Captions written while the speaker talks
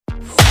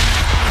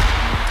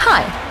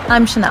Hi,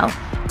 I'm Chanel,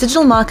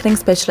 digital marketing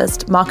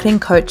specialist, marketing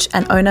coach,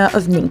 and owner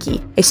of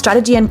Ninki, a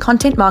strategy and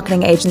content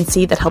marketing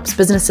agency that helps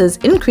businesses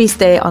increase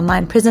their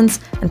online presence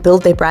and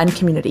build their brand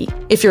community.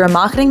 If you're a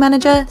marketing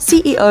manager,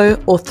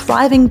 CEO, or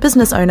thriving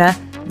business owner,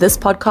 this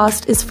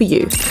podcast is for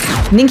you.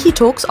 Ninki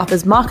Talks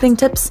offers marketing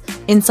tips,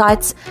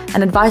 insights,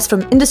 and advice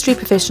from industry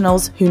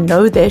professionals who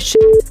know their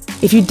shit.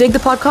 If you dig the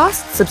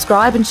podcast,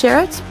 subscribe and share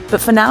it.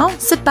 But for now,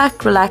 sit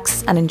back,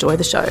 relax, and enjoy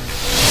the show.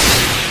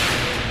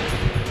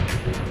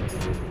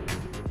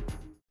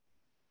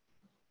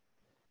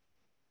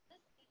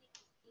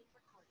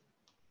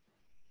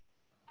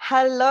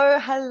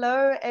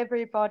 Hello,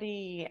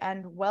 everybody,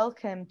 and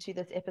welcome to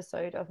this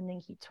episode of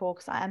Ninki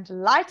Talks. I am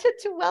delighted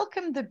to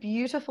welcome the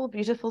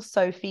beautiful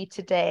Sophie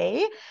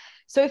today.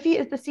 Sophie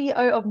is the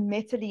CEO of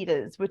Meta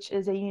Leaders, which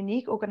is a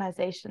unique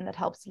organization that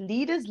helps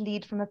leaders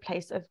lead from a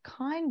place of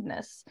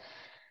kindness.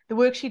 The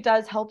work she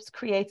does helps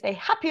create a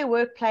happier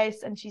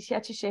workplace, and she's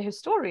here to share her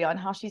story on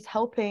how she's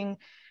helping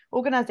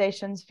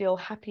organizations feel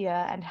happier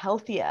and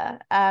healthier.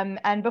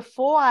 And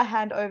before I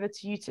hand over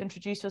to you to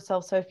introduce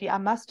yourself, Sophie, I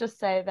must just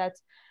say that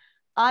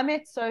I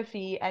met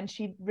Sophie and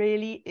she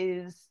really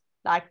is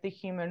like the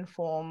human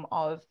form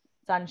of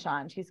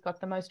sunshine. She's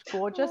got the most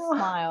gorgeous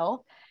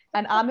smile,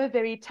 and I'm a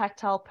very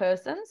tactile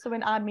person. So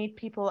when I meet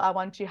people, I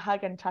want to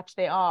hug and touch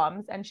their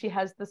arms, and she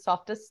has the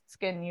softest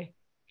skin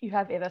you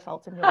have ever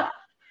felt in your life.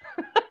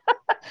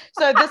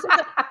 So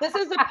this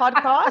is a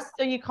podcast,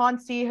 so you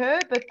can't see her,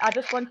 but I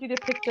just want you to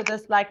picture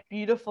this like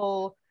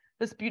beautiful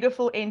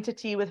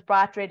entity with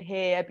bright red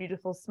hair, a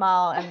beautiful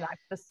smile, and like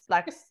this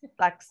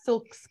like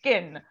silk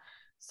skin.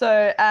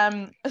 So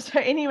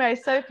anyway,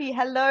 Sophie,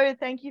 hello.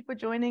 Thank you for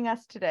joining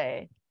us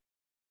today.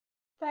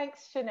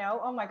 Thanks,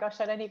 Chanel. Oh my gosh,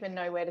 I don't even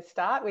know where to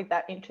start with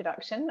that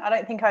introduction. I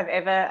don't think I've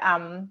ever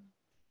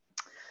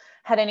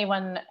had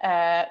anyone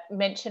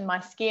mention my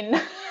skin.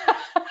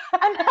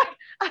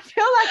 I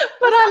feel like,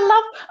 but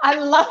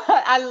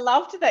I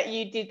loved that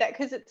you did that,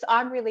 because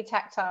I'm really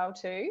tactile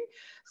too.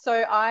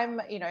 So I'm,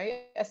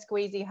 a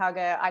squeezy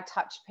hugger. I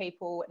touch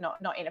people, not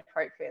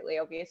inappropriately,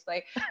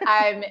 obviously.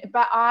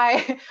 But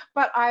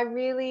I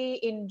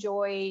really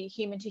enjoy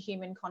human to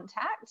human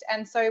contact.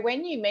 And so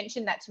when you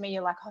mentioned that to me,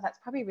 you're like, oh, that's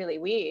probably really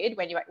weird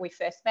when we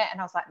first met.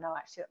 And I was like, no,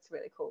 actually, that's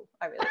really cool.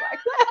 I really like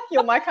that.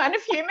 You're my kind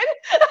of human.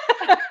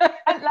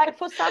 And like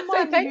for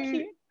someone so thank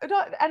you.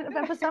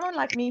 And for someone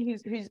like me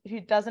who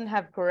doesn't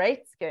have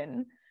great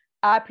skin,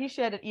 I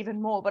appreciate it even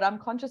more. But I'm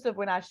conscious of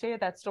when I share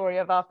that story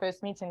of our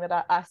first meeting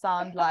that I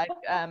sound like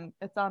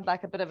it sounds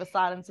like a bit of a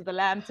Silence of the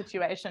Lambs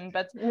situation.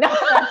 But no.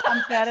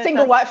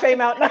 Single white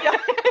female. No.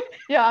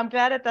 Yeah, I'm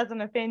glad it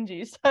doesn't offend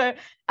you. So not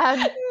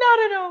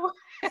at all.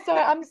 So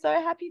I'm so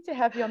happy to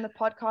have you on the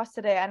podcast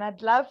today, and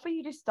I'd love for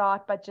you to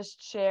start by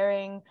just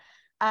sharing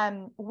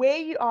where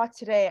you are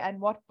today and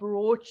what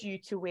brought you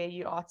to where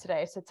you are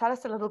today. So tell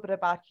us a little bit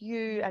about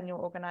you and your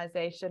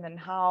organization and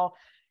how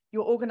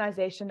your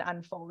organization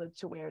unfolded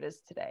to where it is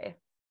today.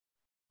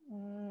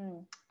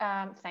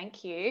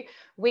 Thank you.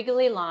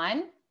 Wiggly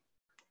line,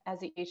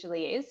 as it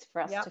usually is,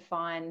 for us to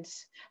find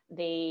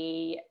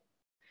the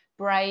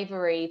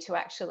bravery to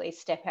actually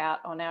step out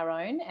on our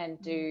own and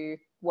do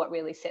what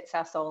really sets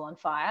our soul on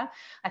fire.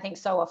 I think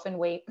so often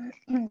we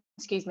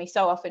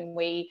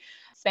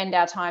spend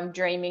our time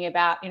dreaming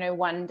about,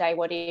 one day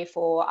what if,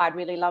 or I'd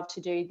really love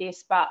to do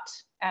this, but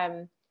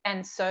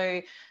and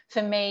so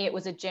for me it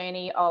was a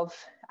journey of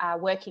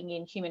working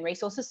in human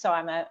resources. So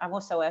I'm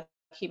also a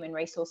human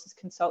resources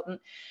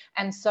consultant,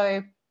 and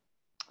so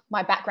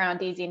my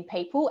background is in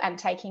people and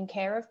taking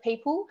care of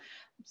people.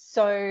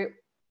 So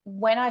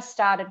when I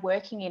started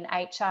working in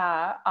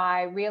HR,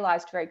 I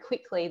realized very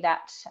quickly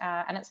that,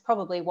 and it's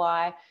probably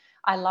why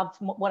I love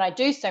what I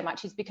do so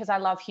much, is because I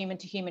love human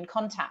to human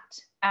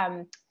contact.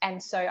 And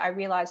so I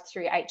realized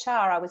through HR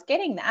I was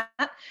getting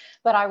that,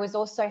 but I was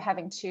also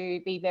having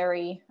to be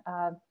very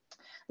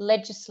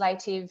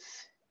legislative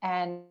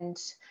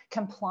and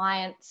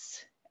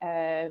compliance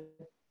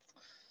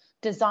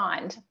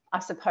designed, I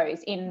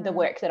suppose, in the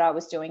work that I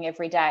was doing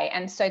every day.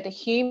 And so the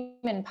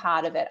human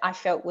part of it I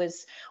felt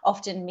was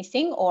often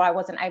missing, or I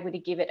wasn't able to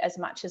give it as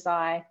much as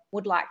I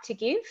would like to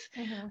give.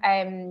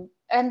 And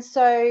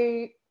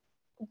so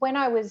when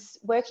I was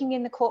working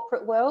in the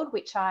corporate world,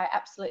 which I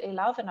absolutely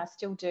love and I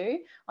still do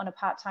on a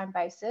part-time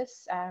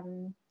basis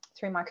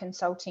through my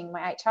consulting,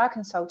 my HR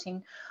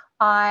consulting,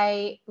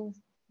 I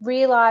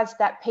realized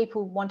that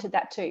people wanted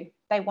that too.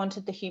 They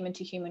wanted the human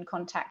to human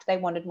contact. They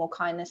wanted more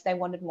kindness. They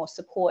wanted more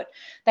support.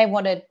 They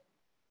wanted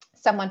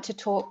someone to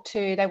talk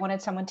to. They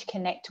wanted someone to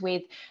connect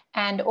with,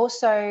 and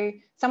also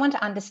someone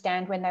to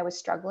understand when they were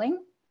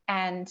struggling.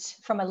 And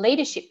from a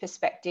leadership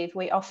perspective,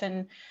 we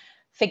often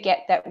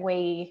forget that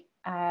we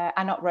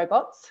are not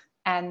robots,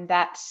 and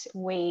that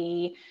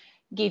we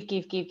give,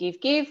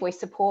 we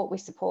support,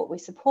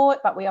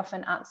 but we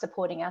often aren't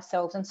supporting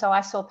ourselves. And so I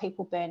saw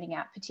people burning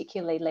out,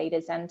 particularly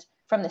leaders. And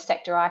from the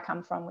sector I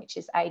come from, which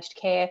is aged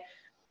care,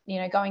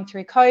 going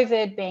through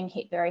COVID, being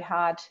hit very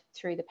hard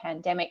through the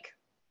pandemic,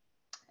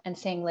 and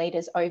seeing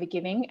leaders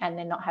overgiving and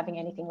then not having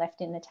anything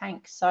left in the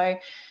tank. So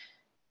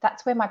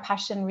that's where my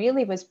passion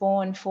really was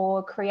born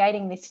for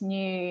creating this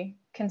new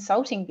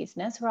consulting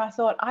business, where I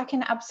thought I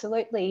can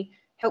absolutely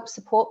help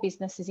support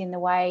businesses in the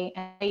way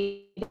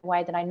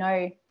that I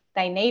know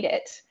they need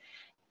it,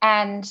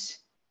 and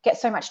get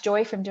so much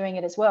joy from doing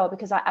it as well,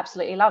 because I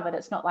absolutely love it.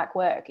 It's not like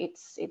work. It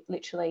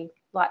literally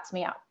lights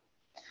me up.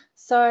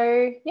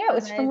 So yeah, it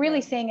was from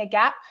really seeing a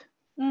gap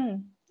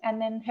and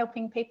then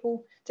helping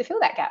people to fill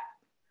that gap.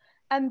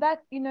 And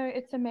that,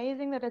 it's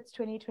amazing that it's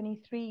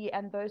 2023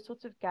 and those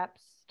sorts of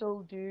gaps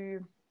still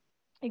do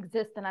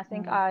exist. And I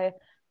think I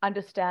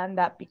understand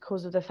that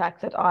because of the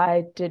fact that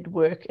I did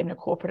work in a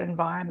corporate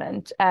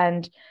environment,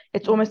 and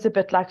it's almost a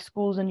bit like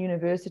schools and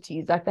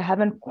universities. Like, they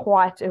haven't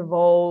quite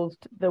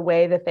evolved the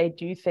way that they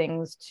do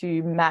things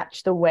to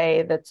match the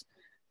way that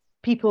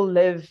people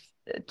live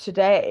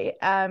today.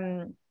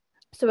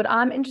 So what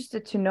I'm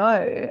interested to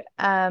know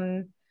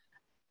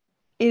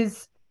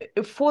is,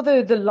 for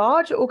the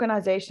large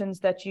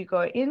organizations that you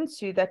go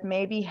into that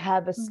maybe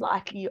have a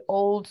slightly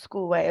old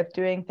school way of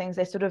doing things,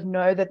 they sort of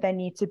know that they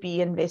need to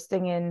be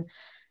investing in,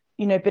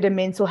 a bit of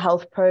mental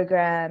health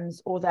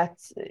programs, or that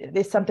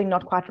there's something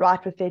not quite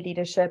right with their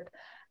leadership.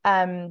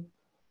 Do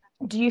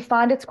you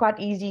find it's quite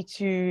easy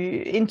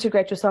to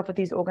integrate yourself with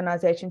these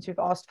organizations who've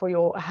asked for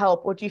your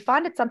help, or do you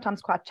find it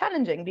sometimes quite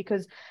challenging?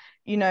 Because,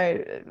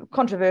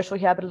 controversial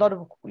here, but a lot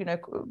of,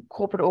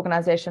 corporate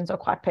organizations are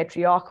quite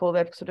patriarchal.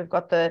 They've sort of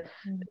got the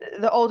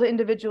older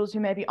individuals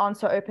who maybe aren't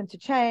so open to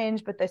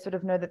change, but they sort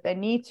of know that they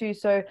need to.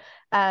 So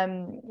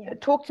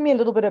talk to me a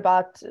little bit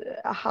about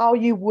how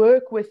you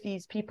work with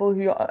these people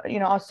who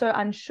are so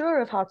unsure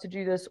of how to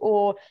do this,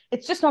 or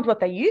it's just not what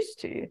they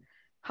used to.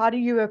 How do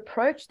you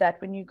approach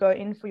that when you go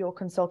in for your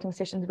consulting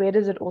sessions? Where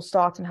does it all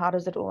start and how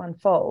does it all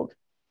unfold?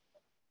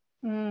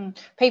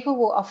 People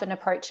will often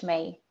approach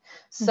me.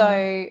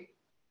 So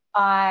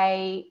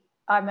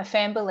I'm a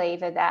firm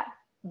believer that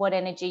what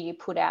energy you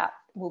put out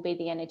will be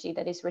the energy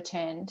that is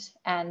returned,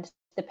 and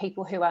the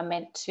people who are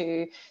meant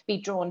to be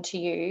drawn to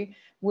you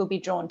will be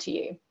drawn to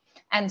you.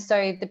 And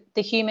so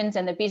the humans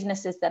and the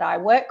businesses that I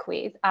work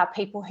with are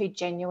people who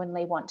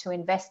genuinely want to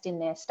invest in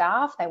their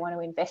staff, they want to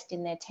invest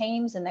in their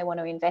teams, and they want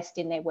to invest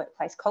in their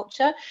workplace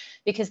culture,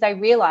 because they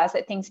realise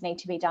that things need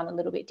to be done a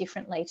little bit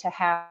differently to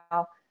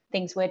how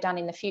things were done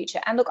in the future.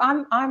 And look,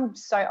 I'm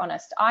so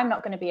honest, I'm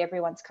not going to be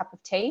everyone's cup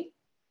of tea.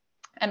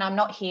 And I'm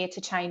not here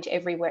to change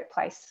every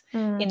workplace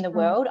in the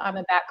world. I'm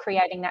about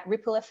creating that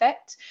ripple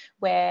effect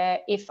where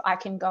if I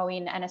can go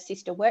in and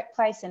assist a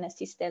workplace and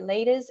assist their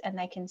leaders, and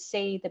they can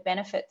see the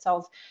benefits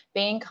of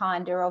being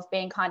kinder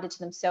to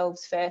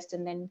themselves first,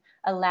 and then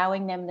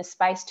allowing them the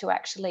space to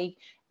actually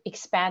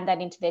expand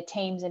that into their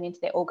teams and into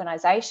their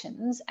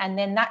organizations, and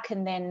then that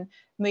can then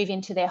move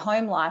into their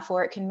home life,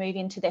 or it can move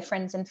into their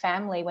friends and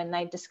family when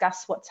they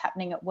discuss what's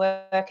happening at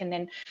work, and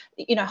then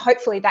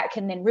hopefully that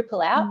can then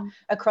ripple out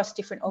across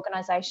different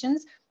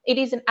organizations. It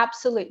is an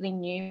absolutely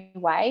new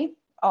way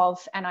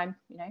of, and I'm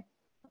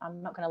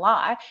not going to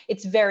lie,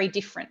 it's very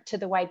different to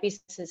the way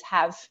businesses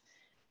have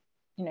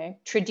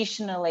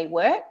traditionally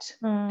worked.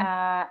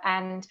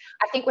 And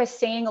I think we're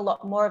seeing a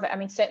lot more of it. I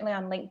mean, certainly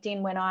on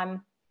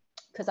LinkedIn,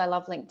 because I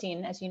love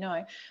LinkedIn, as you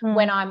know,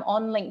 when I'm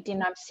on LinkedIn,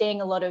 I'm seeing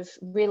a lot of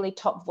really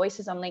top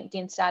voices on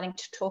LinkedIn starting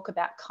to talk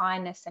about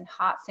kindness and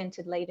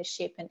heart-centered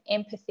leadership and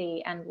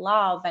empathy and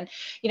love. And,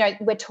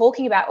 we're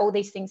talking about all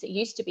these things that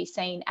used to be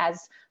seen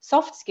as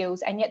soft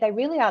skills, and yet they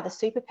really are the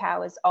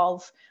superpowers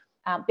of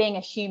being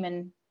a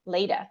human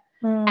leader.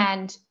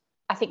 And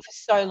I think for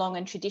so long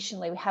and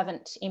traditionally we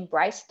haven't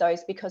embraced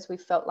those, because we've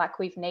felt like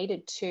we've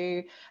needed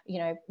to,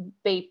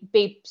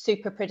 be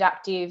super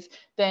productive,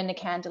 burn the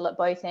candle at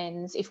both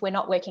ends. If we're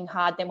not working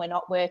hard, then we're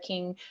not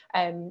working.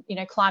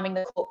 Climbing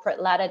the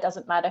corporate ladder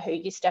doesn't matter who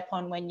you step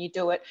on when you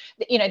do it.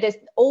 There's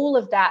all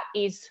of that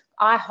is,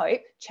 I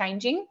hope,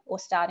 changing or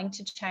starting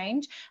to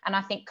change. And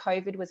I think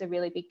COVID was a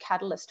really big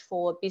catalyst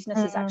for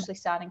businesses actually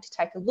starting to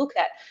take a look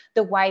at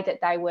the way that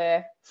they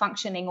were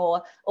functioning,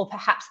 or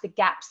perhaps the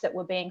gaps that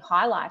were being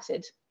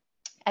highlighted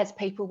as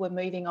people were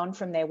moving on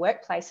from their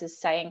workplaces,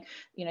 saying,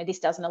 this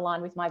doesn't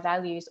align with my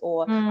values,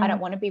 or I don't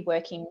want to be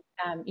working,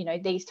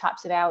 these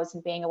types of hours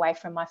and being away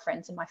from my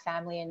friends and my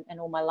family and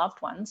all my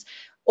loved ones,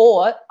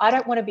 or I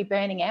don't want to be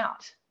burning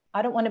out.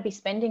 I don't want to be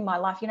spending my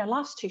life,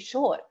 life's too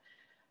short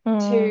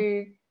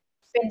to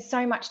spend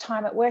so much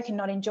time at work and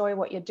not enjoy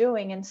what you're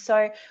doing. And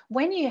so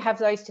when you have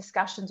those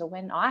discussions, or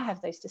when I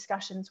have those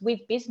discussions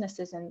with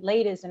businesses and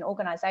leaders and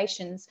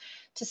organizations,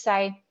 to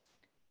say,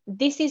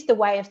 this is the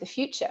way of the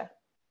future.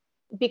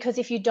 Because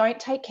if you don't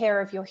take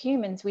care of your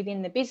humans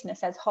within the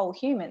business as whole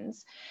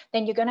humans,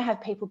 then you're going to have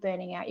people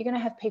burning out. You're going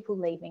to have people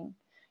leaving.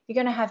 You're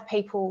going to have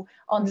people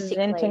on sick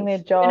leave. Their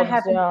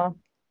jobs,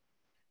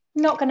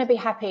 not going to be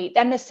happy.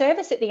 And the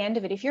service at the end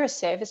of it, if you're a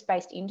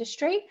service-based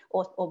industry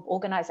or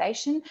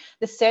organization,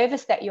 the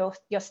service that your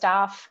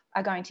staff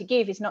are going to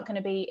give is not going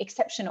to be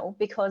exceptional,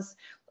 because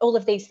all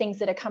of these things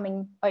that are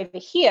coming over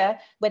here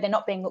where they're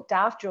not being looked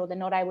after, or they're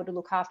not able to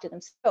look after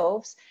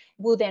themselves,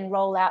 will then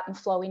roll out and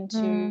flow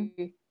into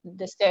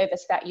the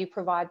service that you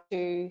provide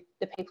to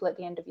the people at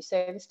the end of your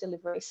service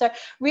delivery. So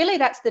really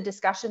that's the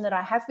discussion that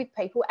I have with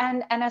people.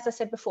 And as I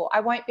said before, I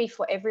won't be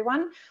for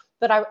everyone,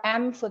 but I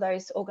am for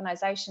those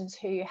organisations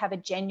who have a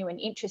genuine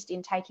interest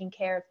in taking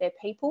care of their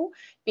people,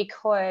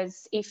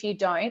 because if you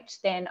don't,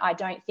 then I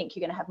don't think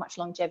you're going to have much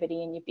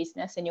longevity in your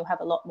business, and you'll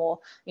have a lot more,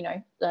 you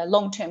know,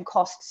 long-term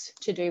costs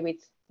to do with,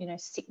 you know,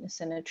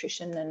 sickness and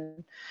attrition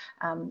and,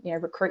 you know,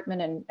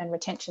 recruitment and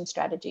retention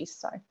strategies.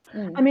 So,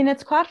 I mean,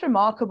 it's quite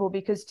remarkable,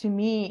 because to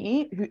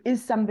me, who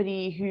is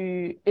somebody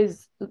who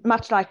is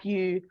much like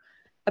you,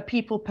 a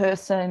people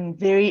person,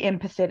 very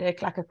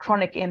empathetic, like a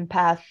chronic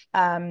empath.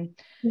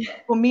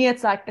 For me,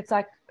 it's like,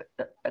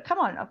 come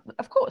on,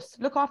 of course,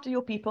 look after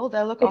your people.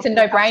 They'll look it's after a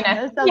your no-brainer.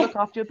 customers. They'll look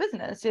after your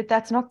business.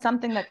 That's not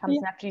something that comes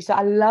naturally. So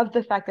I love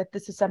the fact that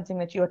this is something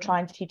that you are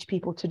trying to teach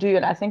people to do.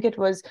 And I think it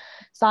was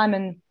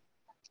Simon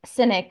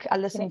Sinek, I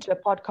listened to a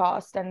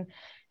podcast,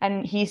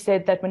 and he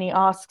said that when he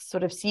asks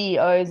sort of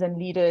CEOs and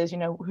leaders, you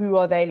know, who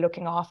are they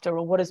looking after,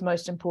 or what is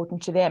most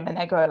important to them, and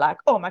they go like,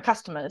 oh, my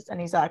customers, and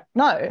he's like,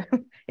 no,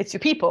 it's your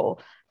people.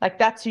 Like,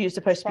 that's who you're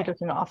supposed to be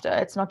looking after.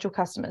 It's not your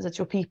customers, it's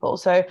your people.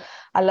 So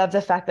I love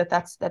the fact that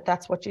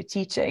that's what you're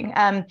teaching.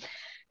 And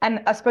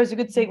I suppose a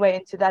good segue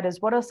into that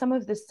is, what are some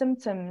of the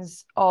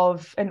symptoms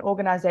of an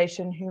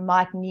organization who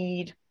might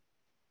need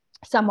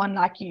someone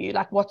like you?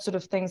 Like, what sort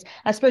of things?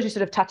 I suppose you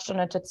sort of touched on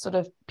it. It's sort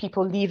of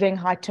people leaving,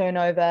 high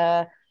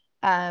turnover,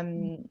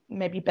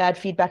 maybe bad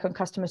feedback on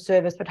customer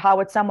service, but how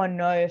would someone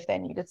know if they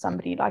needed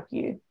somebody like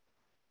you?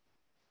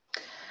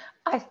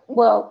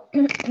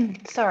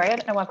 Sorry, I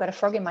don't know why I've got a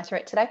frog in my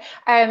throat today.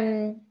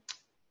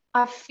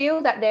 I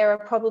feel that there are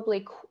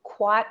probably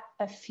quite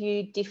a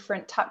few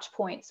different touch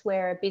points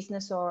where a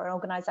business or an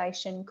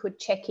organisation could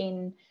check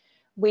in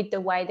with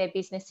the way their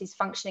business is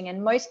functioning.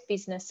 And most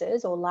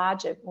businesses, or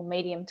larger or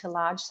medium to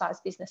large size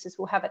businesses,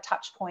 will have a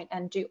touch point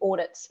and do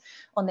audits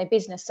on their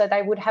business. So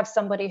they would have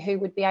somebody who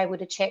would be able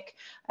to check,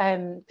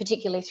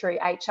 particularly through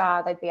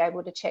HR, they'd be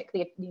able to check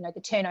the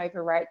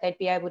turnover rate. They'd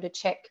be able to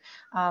check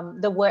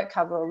the work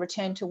cover or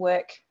return to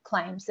work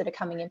claims that are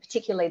coming in,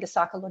 particularly the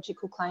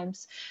psychological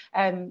claims,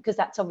 because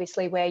that's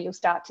obviously where you'll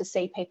start to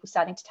see people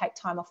starting to take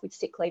time off with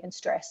sick leave and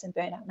stress and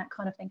burnout and that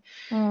kind of thing.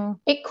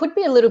 It could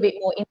be a little bit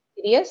more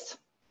insidious,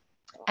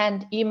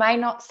 and you may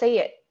not see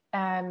it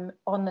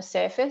on the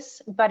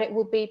surface, but it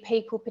will be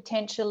people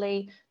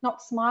potentially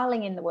not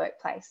smiling in the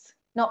workplace,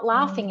 not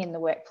laughing in the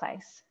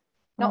workplace,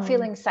 not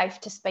feeling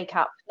safe to speak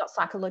up, not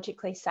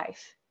psychologically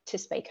safe to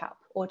speak up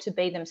or to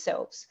be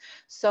themselves.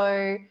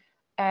 So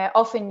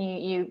often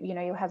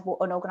you'll have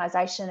an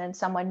organisation and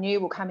someone new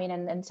will come in,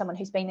 and someone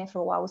who's been there for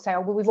a while will say,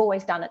 oh, well, we've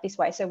always done it this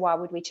way, so why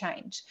would we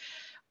change?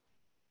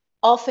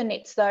 Often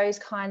it's those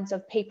kinds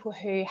of people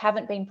who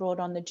haven't been brought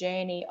on the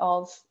journey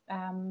of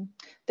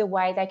the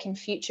way they can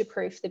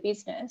future-proof the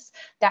business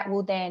that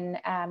will then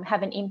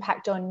have an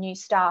impact on new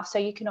staff. So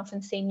you can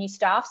often see new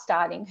staff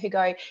starting who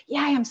go,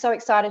 yeah, I'm so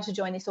excited to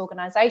join this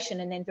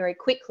organisation, and then very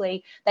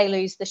quickly they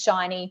lose the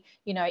shiny,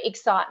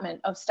 excitement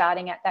of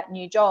starting at that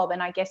new job.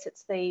 And I guess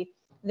it's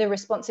the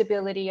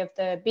responsibility of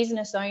the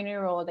business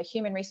owner or the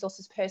human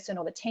resources person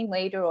or the team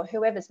leader or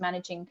whoever's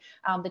managing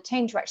the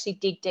team to actually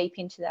dig deep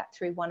into that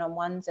through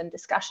one-on-ones and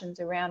discussions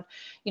around,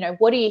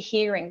 what are you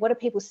hearing? What do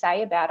people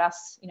say about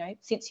us,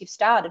 since you've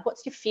started?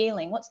 What's your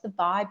feeling? What's the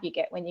vibe you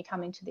get when you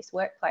come into this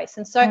workplace?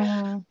 And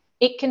so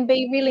it can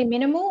be really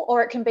minimal,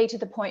 or it can be to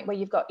the point where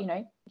you've got,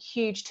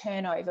 huge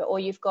turnover, or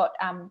you've got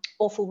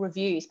awful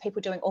reviews,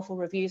 people doing awful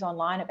reviews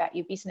online about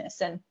your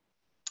business. And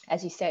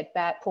as you said,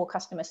 poor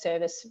customer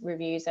service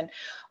reviews and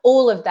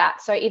all of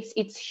that. So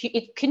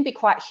it can be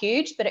quite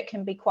huge, but it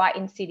can be quite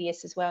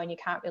insidious as well, and you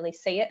can't really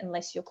see it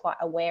unless you're quite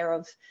aware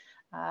of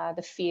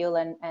the feel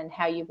and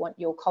how you want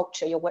your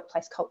culture, your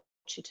workplace culture,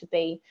 to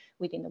be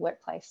within the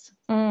workplace.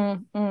 I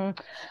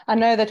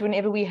know that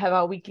whenever we have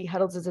our weekly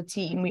huddles as a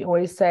team, we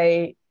always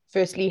say,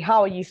 firstly,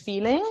 how are you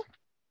feeling?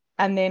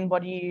 And then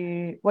what are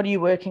you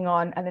working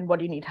on? And then what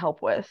do you need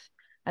help with?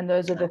 And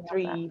those are the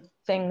three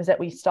things that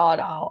we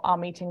start our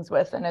meetings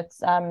with. And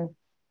it's I'm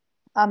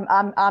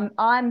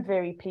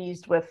very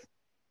pleased with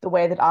the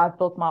way that I've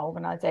built my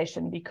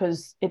organization,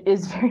 because it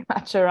is very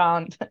much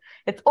around,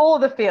 it's all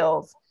the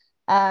feels.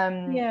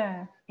 And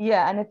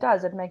it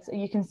does,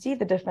 you can see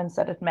the difference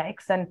that it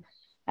makes. And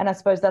I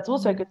suppose that's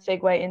also a good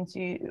segue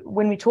into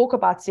when we talk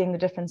about seeing the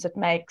difference it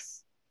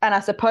makes. And I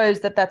suppose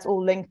that's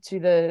all linked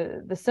to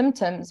the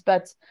symptoms,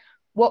 but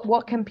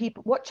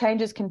what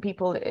changes can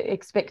people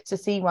expect to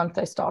see once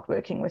they start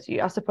working with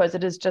you? I suppose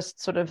it is just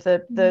sort of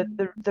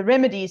the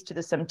remedies to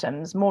the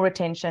symptoms: more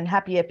retention,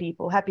 happier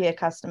people, happier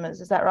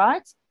customers. Is that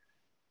right?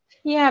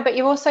 Yeah, but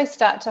you also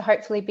start to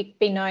hopefully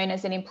be known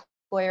as an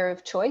employer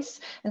of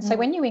choice. And so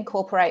when you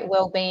incorporate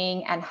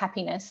well-being and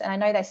happiness, and I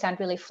know they sound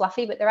really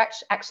fluffy, but they're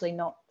actually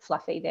not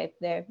fluffy.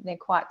 They're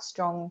quite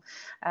strong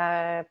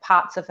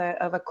parts of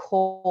a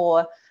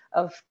core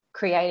of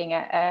creating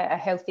a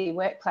healthy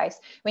workplace.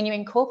 When you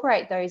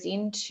incorporate those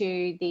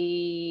into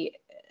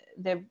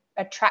a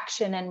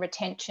attraction and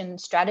retention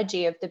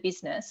strategy of the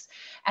business,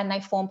 and they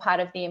form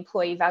part of the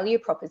employee value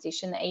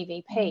proposition, the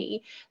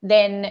EVP,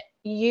 then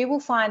you will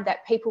find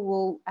that people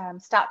will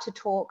start to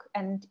talk,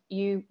 and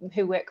you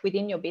who work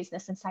within your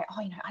business, and say,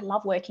 oh, I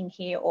love working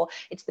here, or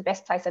it's the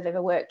best place I've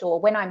ever worked, or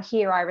when I'm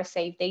here I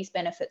receive these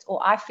benefits, or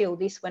I feel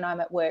this when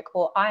I'm at work,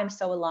 or I am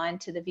so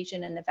aligned to the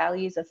vision and the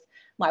values of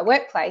my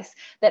workplace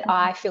that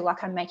I feel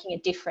like I'm making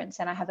a difference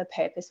and I have a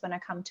purpose when I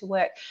come to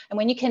work. And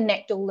when you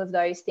connect all of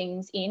those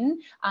things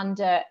in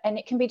under, and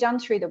it can be done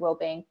through the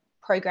wellbeing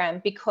program,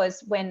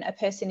 because when a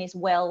person is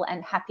well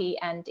and happy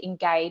and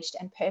engaged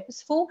and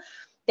purposeful,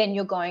 then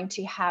you're going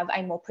to have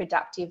a more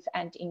productive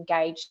and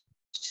engaged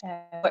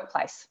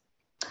workplace.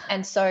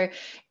 And so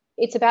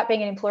it's about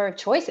being an employer of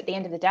choice at the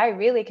end of the day,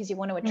 really, because you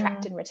want to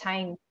attract and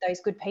retain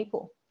those good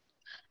people.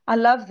 I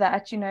love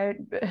that.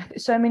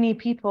 So many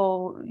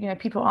people,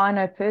 people I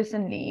know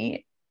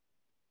personally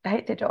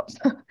hate their jobs.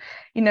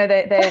 They know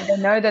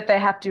that they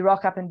have to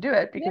rock up and do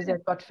it because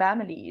they've got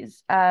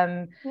families.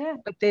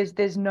 But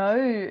there's no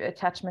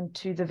attachment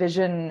to the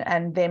vision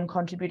and them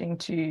contributing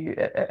to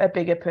a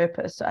bigger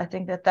purpose. So I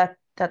think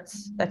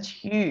that's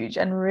huge,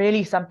 and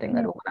really something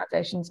that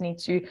organizations need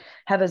to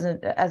have as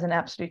an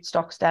absolute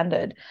stock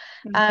standard.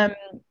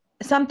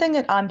 Something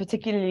that I'm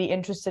particularly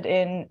interested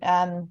in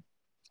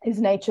is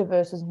nature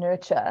versus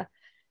nurture.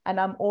 And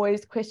I'm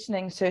always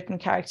questioning certain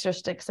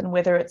characteristics and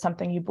whether it's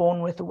something you're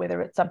born with or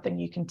whether it's something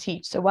you can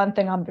teach. So one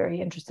thing I'm very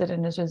interested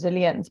in is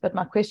resilience. But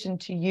my question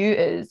to you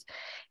is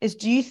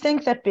do you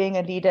think that being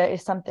a leader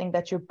is something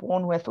that you're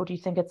born with, or do you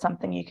think it's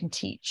something you can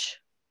teach?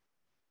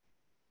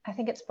 I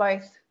think it's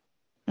both.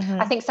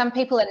 I think some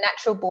people are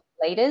natural born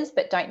leaders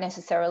but don't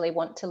necessarily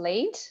want to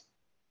lead.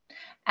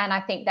 And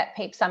I think that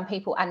some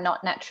people are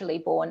not naturally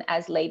born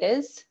as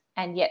leaders,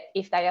 and yet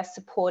if they are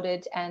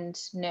supported and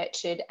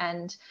nurtured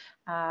and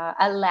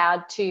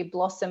allowed to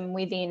blossom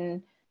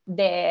within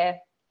their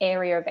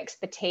area of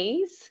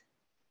expertise,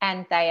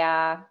 and they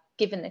are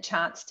given the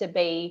chance to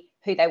be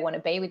who they want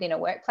to be within a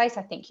workplace,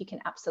 I think you can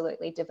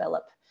absolutely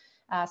develop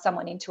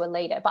someone into a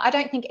leader. But I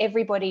don't think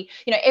everybody,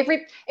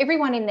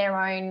 everyone in their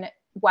own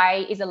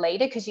way is a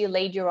leader, because you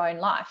lead your own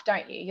life,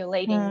 don't you? You're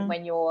leading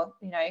when you're,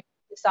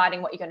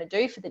 deciding what you're going to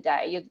do for the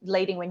day. You're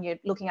leading when you're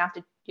looking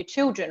after your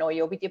children, or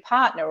you're with your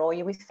partner, or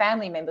you're with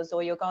family members,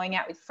 or you're going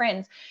out with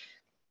friends.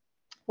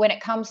 When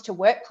it comes to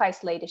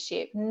workplace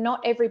leadership,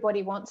 not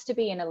everybody wants to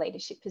be in a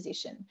leadership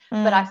position.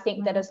 But I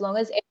think that as long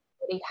as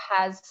everybody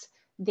has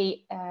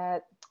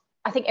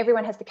I think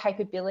everyone has the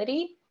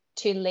capability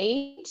to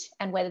lead,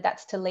 and whether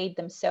that's to lead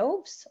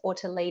themselves or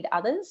to lead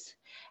others.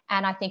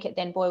 And I think it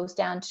then boils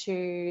down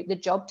to the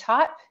job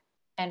type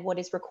and what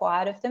is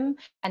required of them,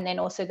 and then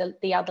also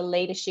the other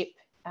leadership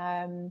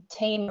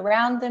team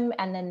around them,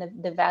 and then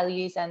the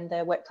values and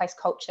the workplace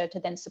culture to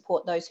then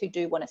support those who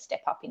do want to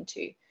step up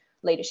into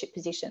leadership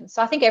positions.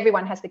 So I think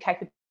everyone has the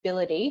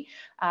capability.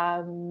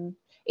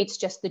 It's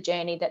just the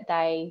journey that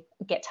they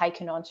get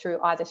taken on through,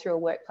 either through a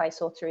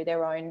workplace or through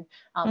their own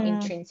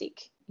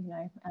intrinsic,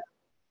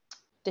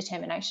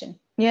 determination.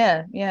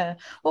 Yeah.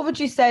 What would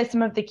you say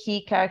some of the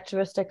key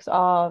characteristics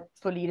are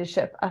for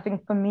leadership? I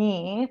think for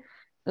me,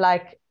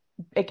 like,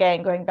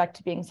 again, going back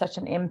to being such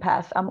an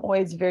empath, I'm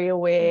always very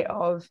aware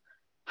of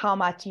how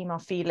my team are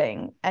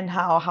feeling and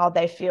how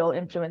they feel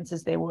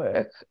influences their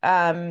work.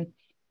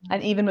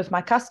 And even with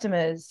my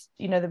customers,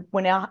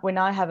 when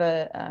I have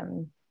a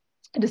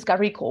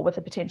discovery call with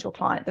a potential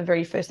client, the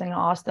very first thing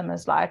I ask them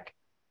is like,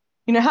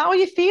 how are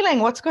you feeling?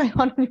 What's going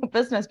on in your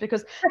business?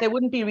 Because they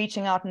wouldn't be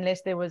reaching out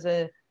unless there was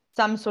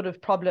some sort of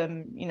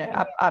problem.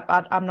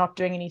 I'm not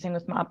doing anything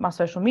with my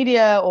social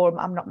media, or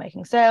I'm not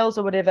making sales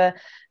or whatever.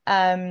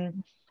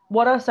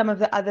 What are some of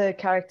the other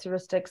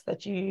characteristics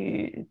that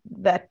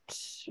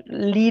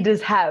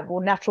leaders have,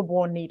 or natural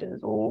born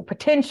leaders or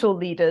potential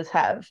leaders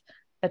have,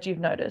 that you've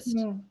noticed?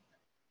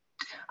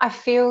 I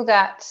feel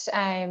that,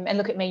 and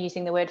look at me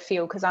using the word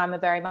feel, because I'm a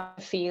very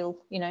much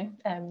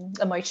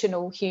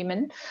emotional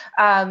human.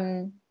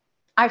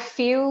 I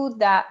feel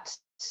that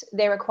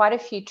there are quite a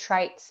few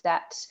traits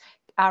that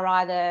are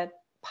either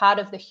part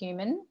of the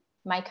human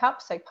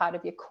makeup, so part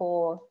of your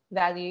core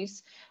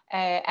values,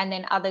 and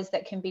then others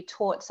that can be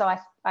taught. So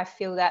I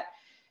feel that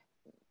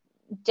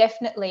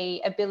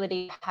definitely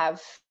ability to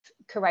have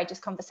courageous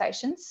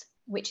conversations,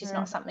 which is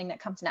not something that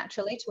comes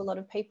naturally to a lot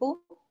of people.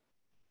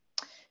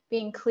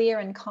 Being clear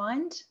and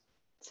kind,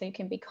 so you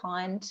can be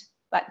kind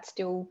but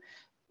still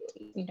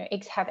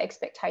have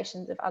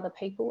expectations of other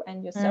people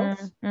and yourself,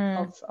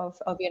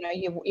 of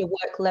your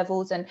work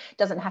levels, and it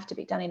doesn't have to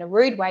be done in a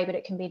rude way, but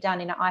it can be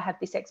done in I have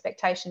this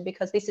expectation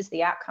because this is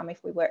the outcome.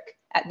 If we work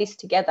at this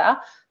together,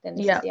 then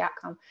this is the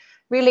outcome.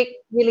 Really,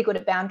 really good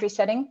at boundary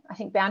setting. I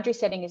think boundary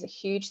setting is a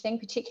huge thing,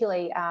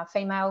 particularly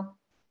female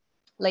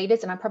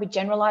leaders, and I'm probably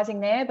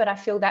generalizing there, but I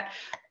feel that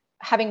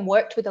having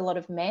worked with a lot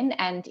of men,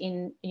 and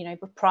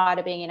prior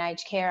to being in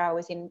aged care, I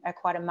was in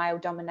quite a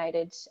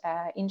male-dominated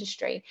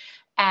industry,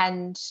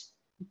 and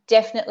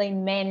definitely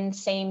men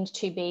seemed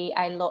to be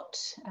a lot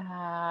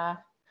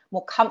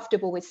more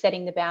comfortable with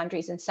setting the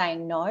boundaries and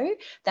saying no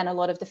than a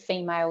lot of the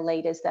female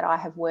leaders that I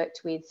have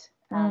worked with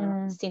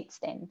since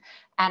then.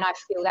 And I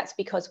feel that's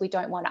because we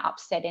don't want to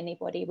upset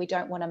anybody. We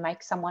don't want to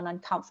make someone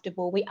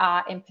uncomfortable. We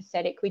are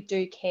empathetic. We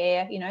do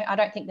care. You know, I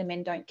don't think the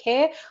men don't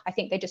care. I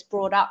think they're just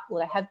brought up,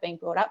 well, they have been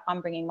brought up.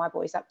 I'm bringing my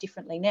boys up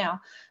differently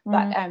now,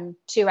 but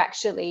to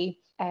actually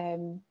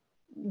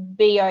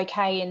be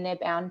okay in their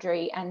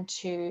boundary and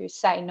to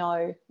say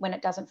no when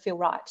it doesn't feel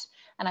right.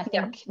 And I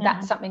think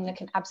that's something that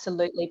can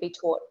absolutely be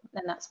taught.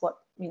 And that's what,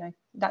 you know,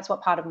 that's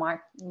what part of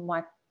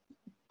my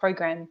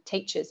program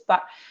teaches.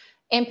 But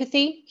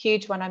empathy,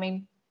 huge one. I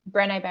mean,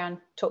 Brené Brown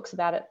talks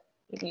about it,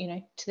 you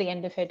know, to the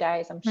end of her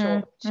days. I'm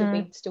sure she'll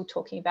be still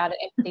talking about it.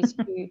 Empathy's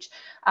huge.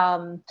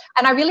 And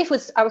I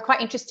was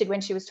quite interested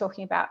when she was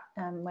talking about,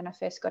 when I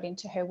first got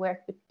into her work,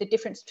 the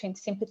difference between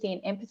sympathy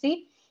and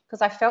empathy,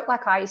 because I felt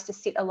like I used to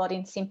sit a lot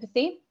in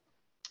sympathy,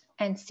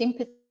 and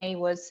sympathy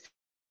was,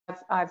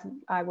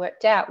 I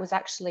worked out, was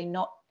actually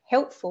not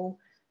helpful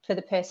for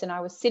the person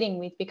I was sitting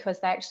with, because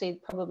they actually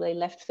probably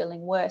left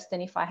feeling worse than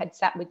if I had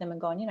sat with them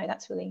and gone, you know,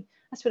 that's really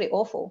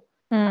awful.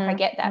 Like, I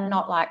get that,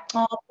 not like,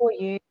 oh, poor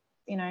you,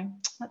 you know,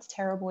 that's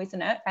terrible,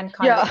 isn't it? And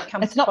kind of it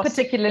comes it's not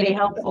particularly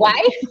helpful way.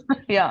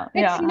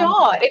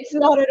 It's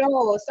not at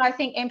all. So I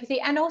think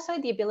empathy, and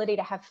also the ability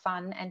to have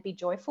fun and be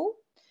joyful.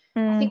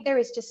 I think there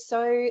is just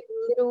so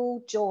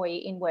little joy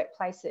in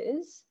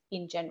workplaces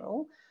in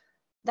general,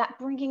 that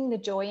bringing the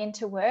joy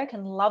into work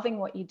and loving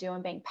what you do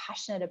and being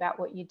passionate about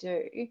what you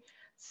do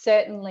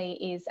certainly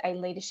is a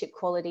leadership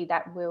quality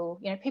that will,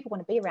 you know, people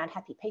want to be around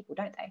happy people,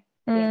 don't they,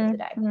 at the end of the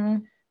day?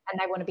 And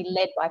they want to be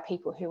led by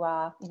people who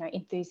are, you know,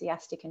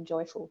 enthusiastic and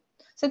joyful.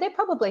 So they're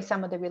probably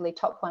some of the really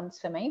top ones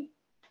for me.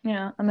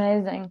 Yeah,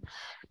 amazing.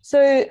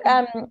 So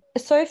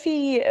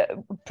Sophie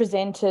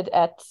presented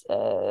at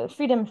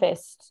Freedom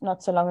Fest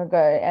not so long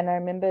ago, and I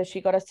remember she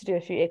got us to do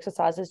a few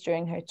exercises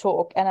during her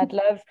talk, and I'd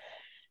love,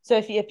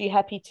 Sophie, if you're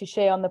happy to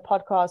share on the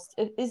podcast,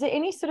 is there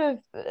any sort of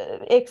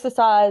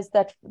exercise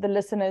that the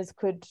listeners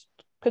could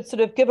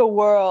sort of give a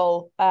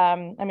whirl?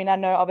 I mean, I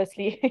know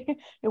obviously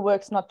your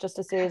work's not just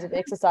a series of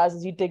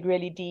exercises. You dig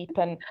really deep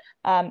and,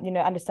 you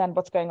know, understand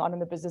what's going on in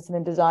the business and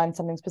then design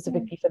something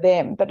specifically for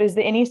them. But is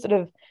there any sort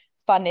of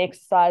fun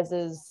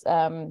exercises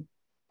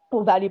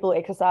or valuable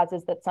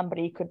exercises that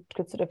somebody could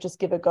sort of just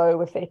give a go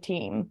with their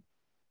team?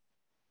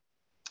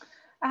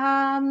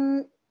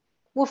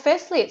 Well,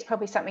 firstly, it's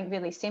probably something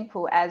really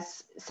simple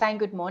as saying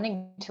good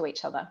morning to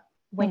each other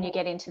when you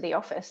get into the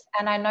office.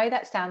 And I know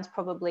that sounds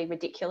probably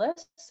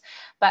ridiculous,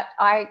 but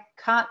I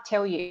can't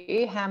tell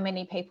you how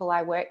many people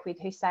I work with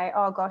who say,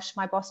 oh gosh,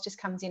 my boss just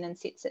comes in and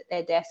sits at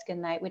their desk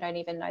and we don't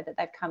even know that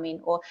they've come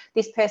in, or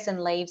this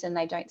person leaves and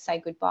they don't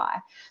say goodbye.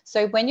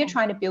 So when you're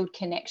trying to build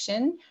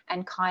connection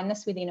and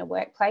kindness within a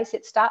workplace,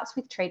 it starts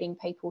with treating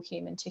people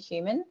human to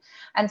human.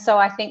 And so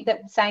I think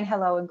that saying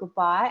hello and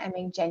goodbye and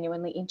being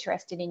genuinely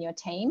interested in your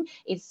team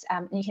is,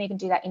 and you can even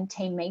do that in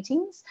team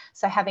meetings.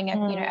 So having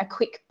a, you know, a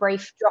quick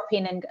brief drop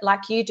in, and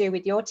like you do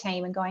with your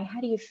team, and going,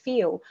 how do you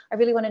feel? I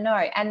really want to know.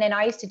 And then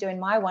I used to do in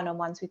my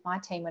one-on-ones with my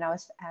team when I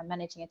was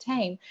managing a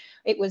team,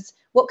 it was,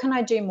 what can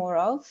I do more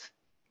of?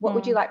 What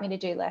would you like me to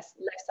do less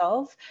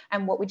of?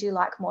 And what would you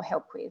like more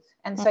help with?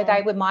 And so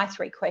they were my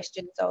 3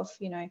 questions of,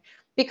 you know,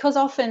 because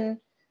often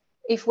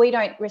if we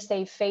don't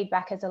receive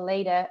feedback as a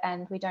leader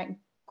and we don't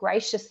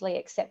graciously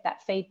accept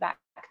that feedback,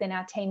 then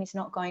our team is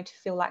not going to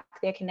feel like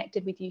they're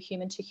connected with you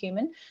human to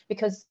human,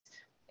 because,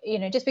 you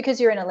know, just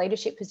because you're in a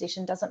leadership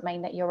position doesn't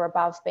mean that you're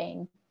above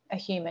being a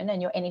human and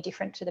you're any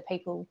different to the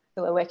people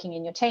who are working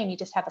in your team. You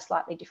just have a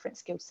slightly different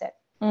skill set.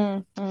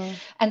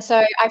 And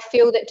so I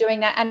feel that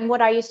doing that, and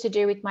what I used to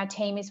do with my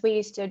team is we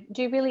used to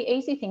do really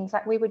easy things.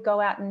 Like we would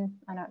go out, and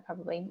I know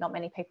probably not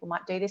many people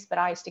might do this, but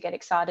I used to get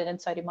excited, and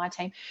so did my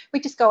team.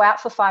 We'd just go out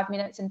for 5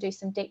 minutes and do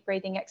some deep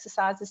breathing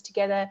exercises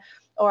together,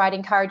 or I'd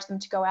encourage them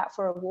to go out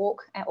for a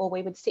walk, or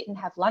we would sit and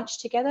have lunch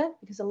together,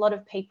 because a lot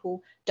of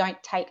people don't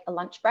take a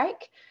lunch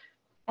break.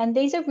 And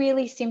these are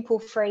really simple,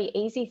 free,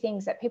 easy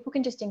things that people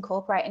can just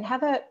incorporate and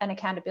have an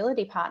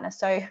accountability partner.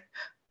 So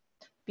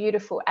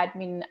beautiful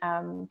admin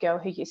girl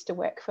who used to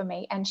work for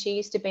me, and she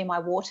used to be my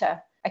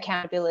water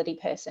accountability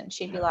person.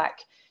 She'd be like,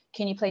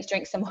 can you please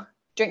drink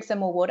some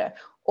more water?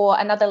 Or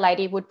another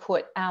lady would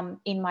put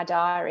in my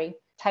diary,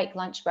 take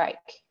lunch break,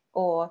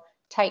 or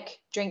take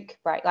drink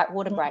break, like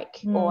water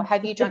break, or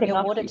have you drunk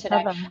your water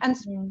today?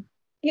 And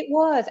it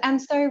was.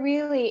 And so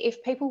really,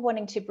 if people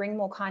wanting to bring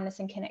more kindness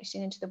and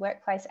connection into the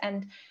workplace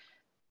and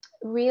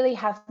really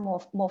have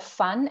more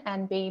fun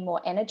and be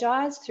more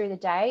energized through the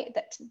day,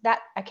 that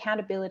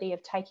accountability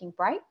of taking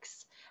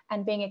breaks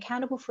and being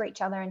accountable for each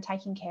other and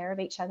taking care of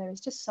each other is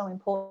just so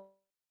important.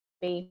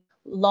 Be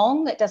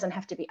long, it doesn't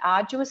have to be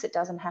arduous, it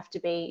doesn't have to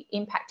be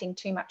impacting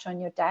too much on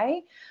your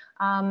day,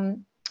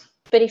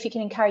 but if you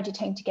can encourage your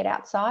team to get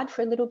outside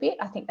for a little bit,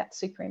 I think that's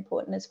super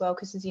important as well,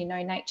 because as you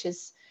know,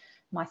 nature's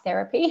my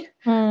therapy.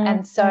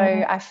 And so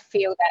I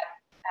feel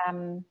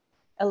that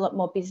a lot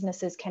more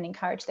businesses can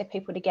encourage their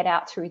people to get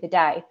out through the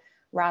day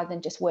rather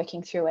than just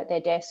working through at their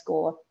desk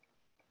or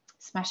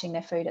smashing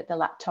their food at the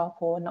laptop,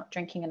 or not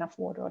drinking enough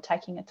water, or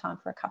taking a time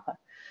for a cuppa.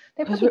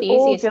 They're Because probably we're the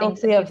all easiest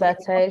things that guilty of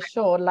people that, hey,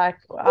 sure. Like,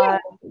 yeah,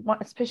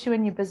 especially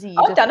when you're busy, you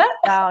I've just done sit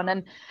it. down.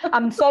 And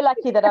I'm so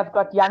lucky that I've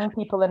got young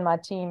people in my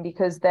team,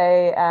 because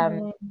they,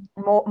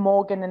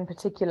 Morgan in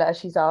particular,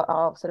 she's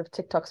our sort of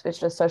TikTok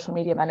specialist, social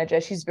media manager.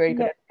 She's very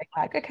good at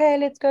like, okay,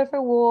 let's go for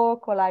a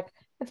walk, or like,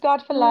 let's go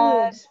out for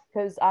lunch,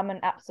 because I'm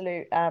an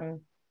absolute, I'm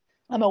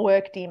a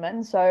work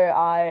demon. So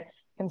I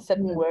can sit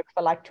and work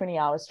for like 20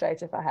 hours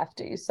straight if I have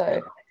to.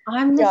 So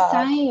I'm the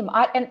same.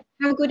 And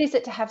how good is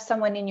it to have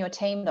someone in your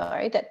team,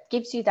 though, that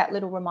gives you that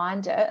little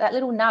reminder, that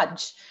little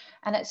nudge?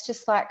 And it's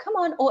just like, come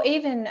on. Or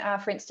even,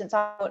 for instance,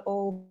 I got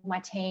all my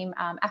team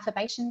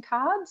affirmation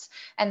cards.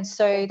 And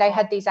so they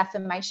had these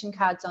affirmation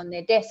cards on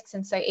their desks.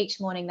 And so each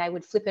morning they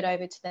would flip it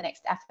over to the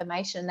next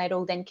affirmation. They'd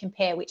all then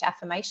compare which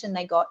affirmation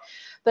they got.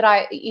 But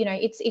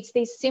it's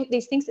these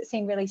things that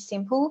seem really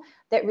simple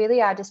that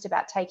really are just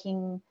about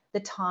taking the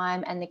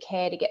time and the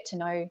care to get to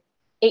know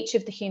each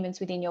of the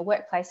humans within your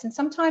workplace. And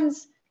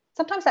sometimes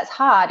that's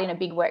hard in a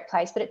big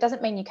workplace, but it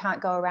doesn't mean you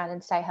can't go around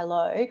and say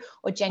hello,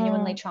 or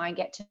genuinely try and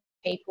get to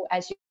people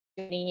as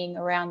you're journeying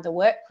around the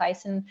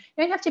workplace. And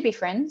you don't have to be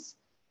friends,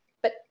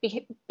 but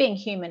being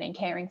human and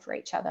caring for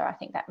each other, I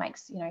think that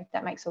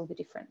makes all the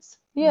difference.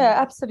 Yeah,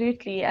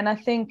 absolutely. And I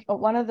think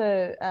one of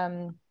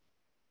the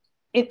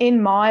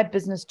in my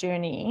business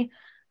journey,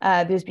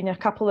 there's been a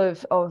couple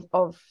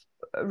of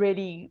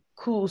really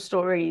cool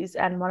stories,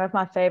 and one of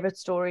my favorite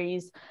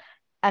stories,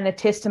 and a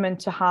testament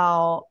to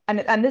how,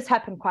 and this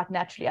happened quite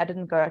naturally. I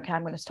didn't go, okay,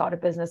 I'm going to start a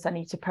business, I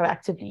need to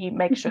proactively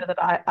make sure that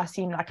I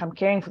seem like I'm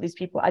caring for these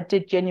people. I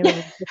did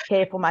genuinely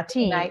care for my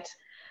team.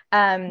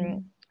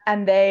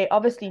 And they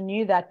obviously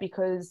knew that,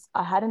 because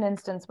I had an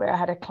instance where I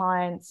had a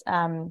client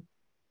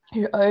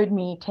who owed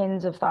me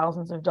tens of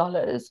thousands of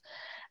dollars.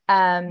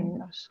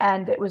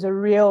 And it was a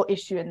real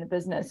issue in the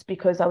business,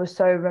 because I was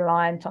so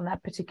reliant on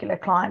that particular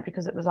client,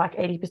 because it was like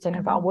 80%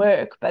 of our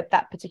work, but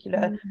that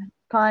particular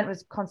client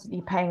was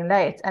constantly paying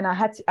late. And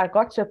I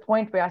got to a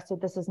point where I said,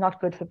 this is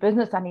not good for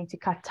business. I need to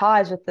cut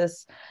ties with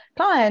this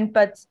client.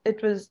 But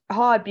it was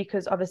hard,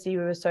 because obviously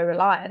we were so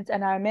reliant.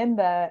 And I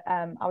remember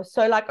I was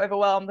so like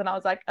overwhelmed, and I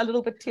was like a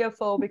little bit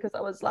tearful, because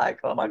I was like,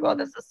 oh my God,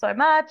 this is so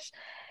much.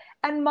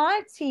 And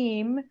my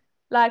team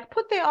like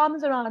put their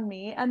arms around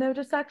me, and they were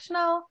just like,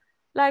 Chanel,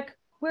 like,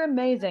 we're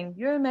amazing.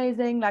 You're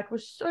amazing. Like, we're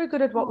so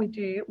good at what we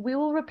do. We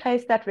will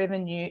replace that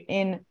revenue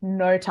in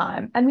no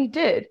time. And we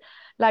did.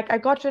 Like, I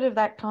got rid of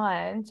that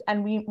client,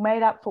 and we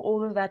made up for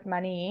all of that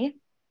money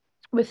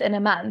within a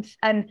month.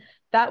 And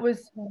that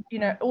was,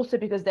 also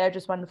because they're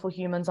just wonderful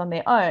humans on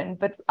their own.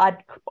 But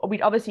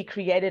we'd obviously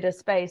created a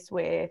space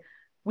where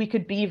we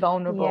could be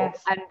vulnerable,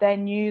 and they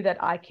knew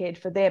that I cared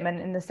for them. And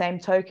in the same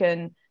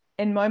token,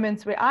 in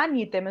moments where I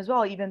need them as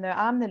well, even though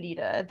I'm the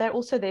leader, they're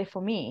also there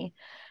for me.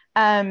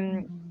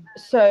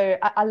 So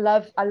I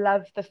love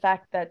the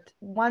fact that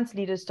once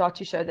leaders start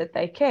to show that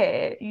they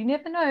care, you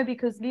never know,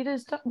 because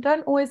leaders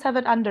don't always have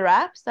it under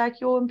wraps.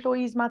 Like, your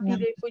employees might be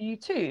there for you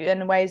too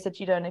in ways that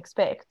you don't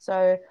expect.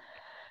 So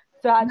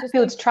I just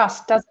builds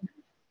trust, doesn't it?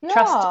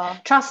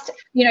 Trust,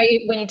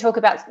 when you talk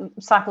about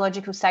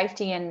psychological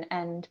safety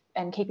and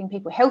keeping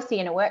people healthy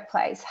in a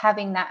workplace,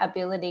 having that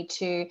ability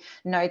to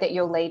know that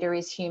your leader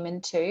is human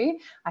too,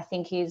 I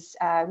think is,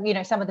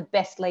 some of the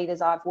best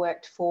leaders I've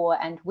worked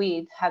for and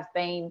with have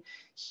been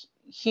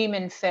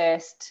human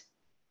first,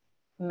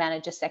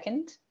 manager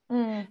second.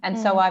 And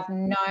so I've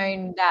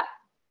known that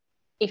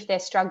if they're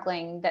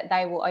struggling, that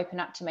they will open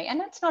up to me. And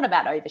it's not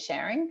about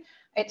oversharing.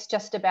 It's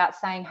just about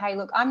saying, hey,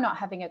 look, I'm not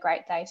having a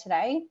great day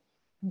today.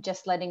 I'm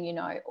just letting you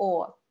know.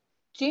 Or,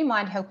 do you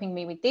mind helping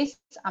me with this?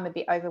 I'm a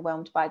bit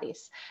overwhelmed by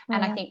this.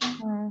 And I think,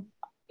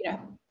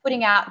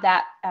 putting out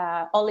that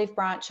olive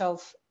branch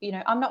of,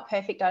 I'm not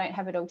perfect, I don't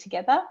have it all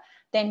together,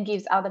 then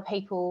gives other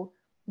people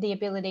the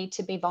ability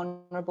to be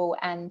vulnerable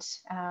and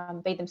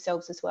be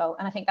themselves as well.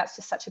 And I think that's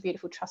just such a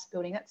beautiful trust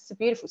building. That's a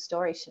beautiful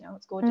story, Chanel.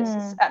 It's gorgeous.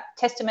 It's a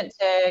testament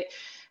to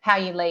how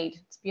you lead.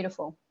 It's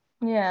beautiful.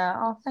 Yeah.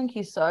 Oh, thank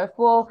you, Soph.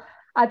 Well,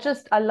 I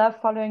love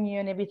following you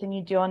and everything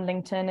you do on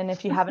LinkedIn. And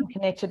if you haven't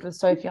connected with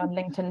Sophie on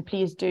LinkedIn,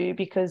 please do,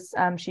 because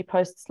she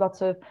posts lots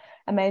of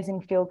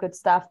amazing feel good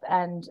stuff.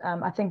 And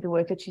I think the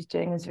work that she's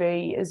doing is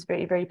very,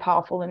 very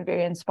powerful and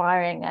very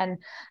inspiring. And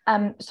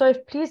so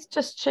please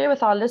just share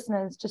with our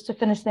listeners, just to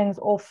finish things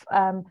off,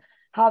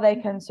 how they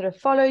can sort of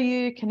follow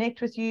you,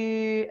 connect with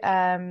you.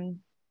 Let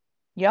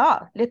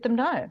them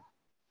know.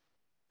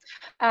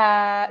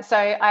 So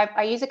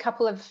I use a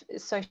couple of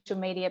social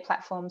media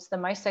platforms the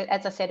most. So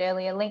as I said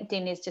earlier,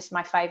 LinkedIn is just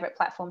my favorite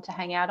platform to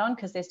hang out on,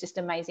 because there's just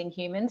amazing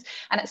humans,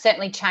 and it's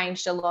certainly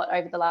changed a lot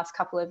over the last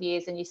couple of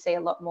years, and you see a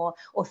lot more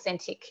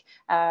authentic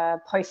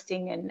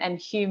posting and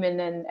human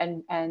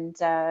and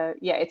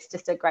it's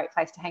just a great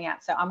place to hang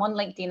out. So I'm on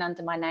LinkedIn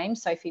under my name,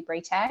 Sophie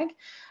Bretag,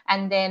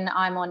 and then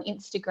I'm on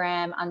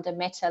Instagram under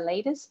Meta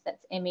Leaders.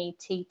 That's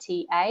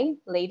METTA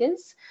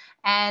Leaders.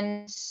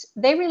 And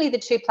they're really the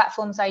two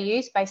platforms I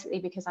use, basically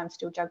because I'm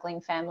still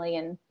juggling family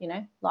and, you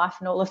know, life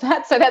and all of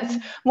that. So that's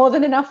more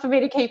than enough for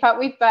me to keep up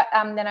with. But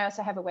then I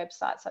also have a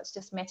website. So it's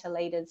just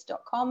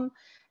metaleaders.com,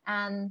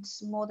 and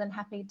more than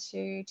happy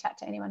to chat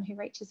to anyone who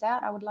reaches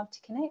out. I would love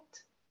to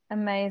connect.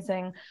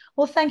 Amazing.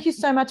 Well, thank you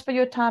so much for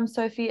your time,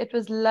 Sophie. It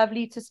was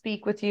lovely to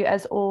speak with you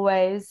as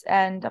always.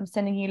 And I'm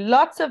sending you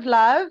lots of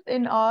love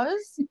in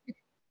Oz,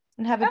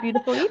 and have a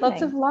beautiful evening.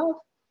 Lots of love.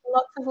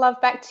 Lots of love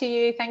back to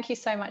you. Thank you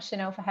so much,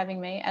 Chanel, for having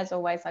me. As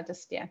always,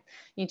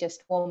 you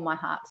just warm my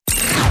heart.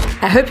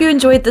 I hope you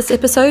enjoyed this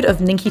episode of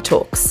Ninky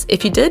Talks.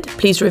 If you did,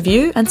 please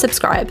review and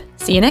subscribe.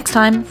 See you next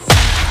time.